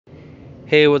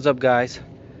Hey, what's up, guys?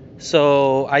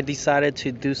 So I decided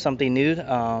to do something new.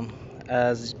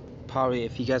 As probably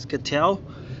if you guys could tell,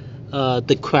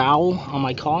 the cowl on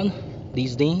my car,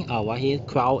 these things right here,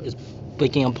 cowl is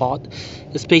breaking apart.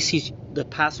 It's basically the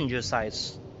passenger side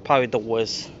is probably the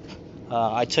worst.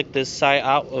 I took this side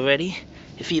out already.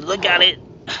 If you look at it,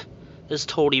 it's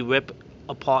totally ripped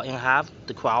apart in half.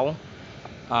 The cowl.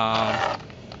 Um,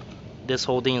 this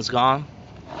whole thing is gone.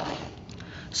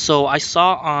 So I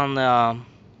saw on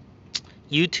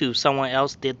YouTube someone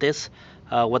else did this.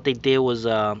 What they did was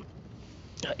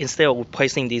instead of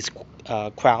replacing these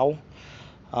cowl,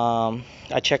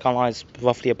 I check online, it's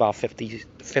roughly about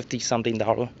 50 something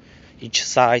dollar each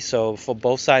side. So for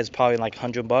both sides probably like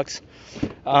 $100.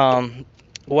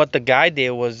 What the guy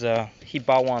did was he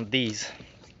bought one of these.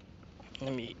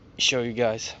 Let me show you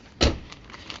guys.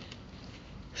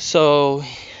 So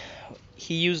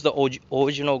he used the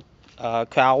original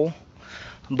cowl,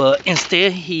 but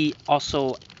instead he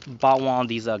also bought one of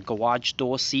these garage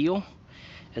door seal.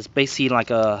 It's basically like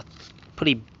a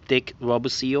pretty thick rubber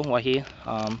seal right here.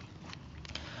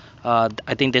 I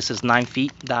think this is 9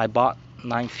 feet that I bought,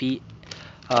 9 feet.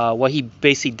 What he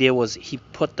basically did was he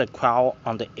put the cowl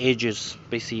on the edges,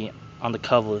 basically on the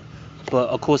cover, but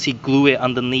of course he glued it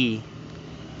underneath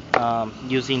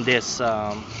using this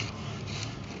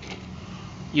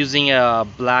using a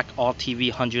black RTV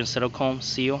 100 silicone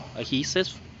seal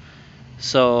adhesive.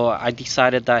 So I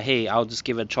decided that, hey, I'll just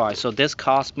give it a try. So this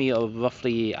cost me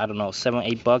roughly, I don't know,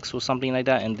 $7-8 or something like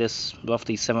that, and this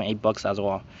roughly $7-8 as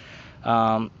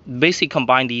well. Basically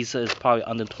combine these is probably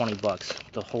under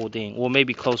 $20, the whole thing, or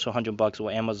maybe close to $100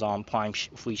 with Amazon Prime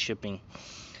free shipping.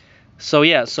 So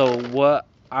yeah, so what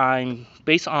I'm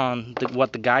based on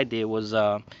what the guy did was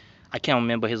I can't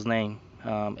remember his name.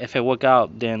 If it worked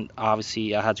out, then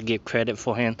obviously I had to give credit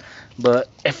for him, but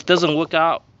if it doesn't work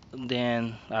out,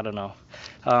 then I don't know.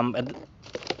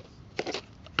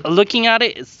 Looking at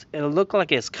it, it looked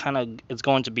like it's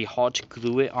going to be hard to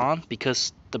glue it on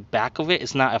because the back of it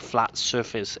is not a flat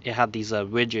surface. It had these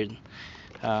rigid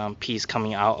piece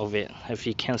coming out of it, if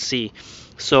you can see.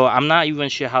 So I'm not even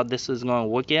sure how this is going to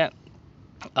work yet.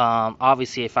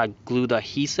 Obviously if I glue the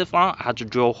adhesive on, I have to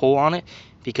drill a hole on it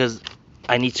because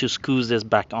I need to screw this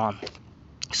back on.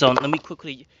 So let me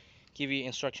quickly give you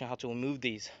instruction how to remove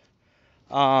these.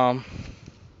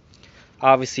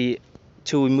 Obviously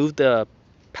to remove the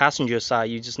passenger side,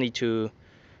 you just need to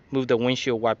move the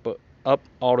windshield wiper up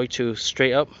all the way to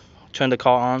straight up, turn the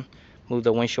car on, move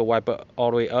the windshield wiper all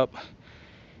the way up,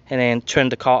 and then turn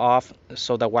the car off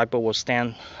so the wiper will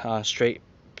stand straight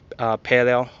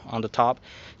parallel on the top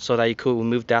so that you could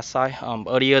remove that side.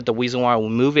 Earlier the reason why I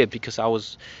removed it because I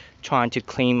was trying to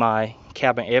clean my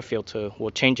cabin air filter or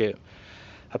change it.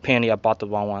 Apparently I bought the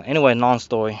wrong one. Anyway, long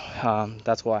story.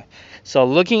 That's why. So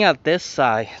looking at this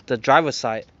side, the driver's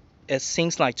side, it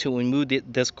seems like to remove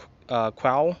this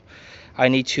cowl, I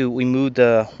need to remove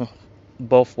the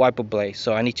both wiper blades.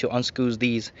 So I need to unscrew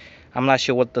these. I'm not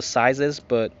sure what the size is,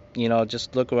 but you know,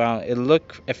 just look around.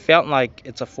 It felt like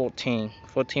it's a 14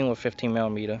 or 15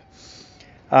 millimeter.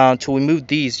 To remove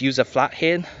these, use a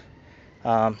flathead.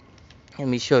 Let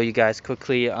me show you guys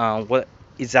quickly what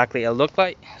exactly it looked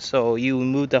like. So you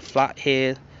remove the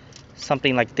flathead,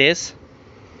 something like this.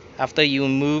 After you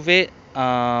remove it,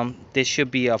 there should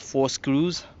be 4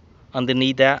 screws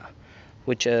underneath that,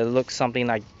 which looks something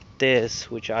like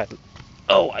this, which I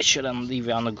shouldn't leave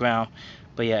it on the ground,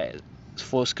 but yeah, it's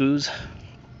 4 screws.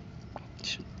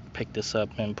 Should pick this up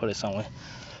and put it somewhere.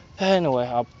 Anyway,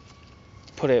 I'll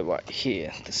put it right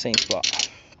here, the same spot.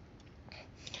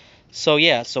 So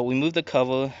yeah, so we move the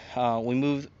cover, we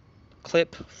move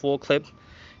clip, full clip,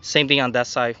 same thing on that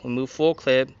side. We move full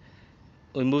clip,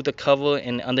 we move the cover,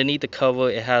 and underneath the cover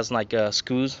it has like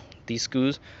screws, these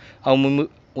screws.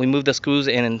 We move the screws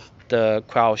and the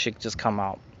cowl should just come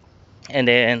out. And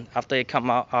then after it come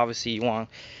out, obviously you want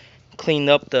to clean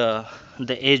up the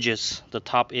edges, the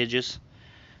top edges.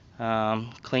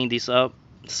 Clean these up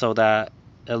so that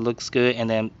it looks good, and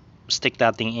then stick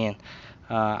that thing in.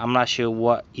 I'm not sure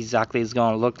what exactly it's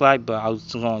going to look like, but I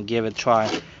was going to give it a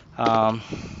try.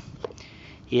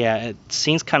 Yeah, it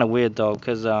seems kind of weird though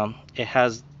because it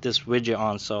has this rigid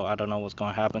on, so I don't know what's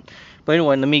going to happen. But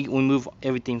anyway, let me remove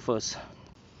everything first.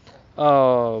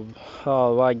 Oh,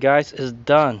 alright guys, it's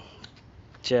done.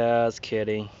 Just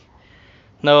kidding.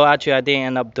 No, actually I didn't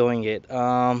end up doing it.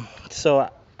 So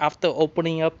after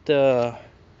opening up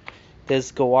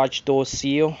this garage door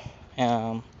seal,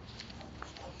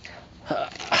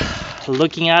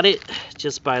 looking at it,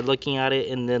 just by looking at it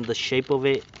and then the shape of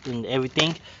it and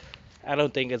everything, I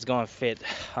don't think it's gonna fit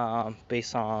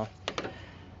based on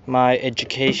my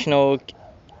educational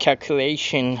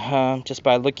calculation, just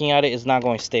by looking at it, it's not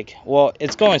going to stick. Well,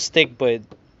 it's going to stick, but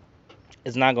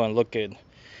it's not going to look good.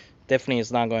 Definitely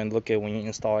it's not going to look good when you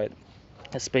install it,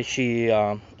 especially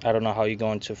I don't know how you're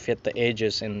going to fit the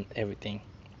edges and everything.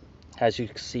 As you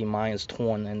can see, mine is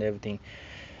torn and everything.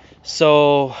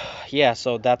 So yeah,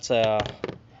 so that's a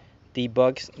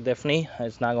debug. Definitely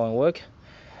it's not going to work.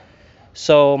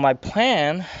 So my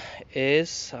plan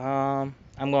is I'm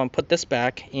going to put this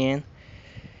back in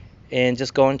and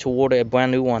just going to order a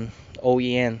brand new one,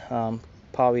 OEM.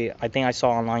 Probably, I think I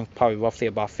saw online, probably roughly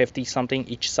about 50 something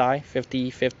each side,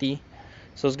 50.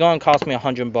 So it's going to cost me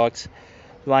 $100.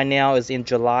 Right now it's in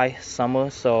July, summer,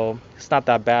 so it's not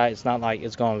that bad. It's not like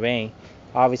it's going to rain.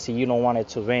 Obviously you don't want it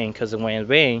to rain, because when it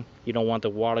rains you don't want the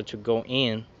water to go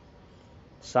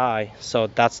inside. So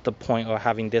that's the point of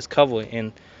having this cover,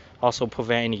 and also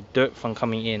prevent any dirt from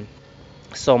coming in.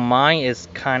 So mine is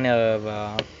kind of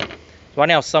right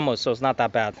now summer, so it's not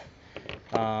that bad.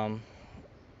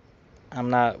 I'm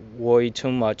not worried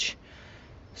too much.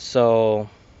 So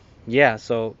yeah,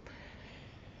 so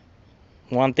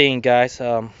one thing, guys,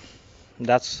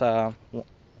 that's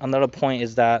another point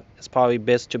is that it's probably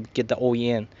best to get the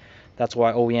OEM. That's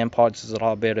why OEM parts is a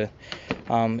lot better.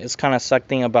 It's kind of suck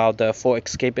thing about the Ford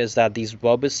Escape is that these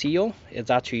rubber seal, it's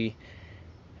actually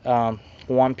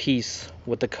one piece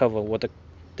with the cover, with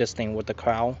this thing with the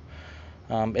cowl.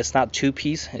 It's not two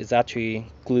piece. It's actually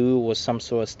glue or some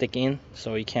sort of stick in,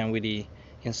 so you can't really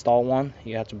install one.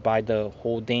 You have to buy the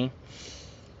whole thing.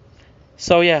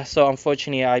 So yeah, so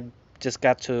unfortunately I just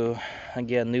got to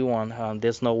get a new one.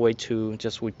 There's no way to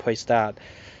just replace that.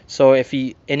 So if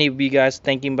any of you guys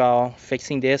thinking about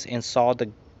fixing this and saw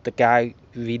the guy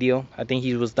video, I think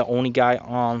he was the only guy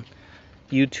on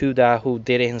YouTube who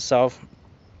did it himself.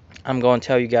 I'm going to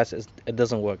tell you guys it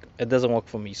doesn't work. It doesn't work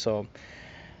for me. So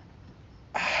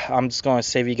I'm just going to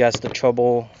save you guys the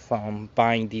trouble from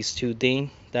buying these two things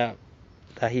that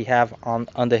he have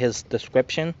under his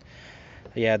description.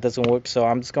 Yeah, it doesn't work, so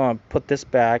I'm just going to put this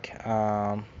back,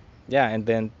 yeah, and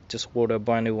then just order a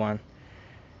brand new one.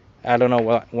 I don't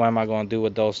know what am I going to do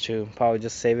with those two. Probably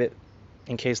just save it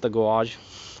in case the garage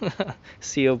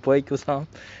seal break or something.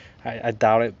 I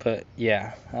doubt it, but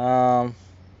yeah.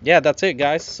 Yeah, that's it,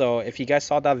 guys. So if you guys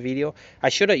saw that video, I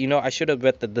should have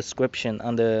read the description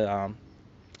under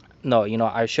no,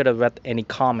 I should have read any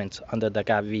comments under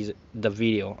the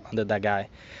video under that guy,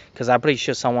 because I'm pretty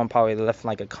sure someone probably left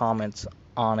like a comment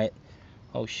on it.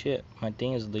 Oh shit, my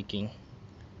thing is leaking.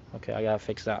 Okay, I gotta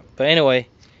fix that. But anyway,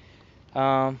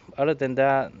 other than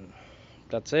that,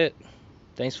 that's it.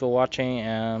 Thanks for watching,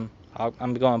 and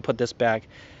I'm going to put this back.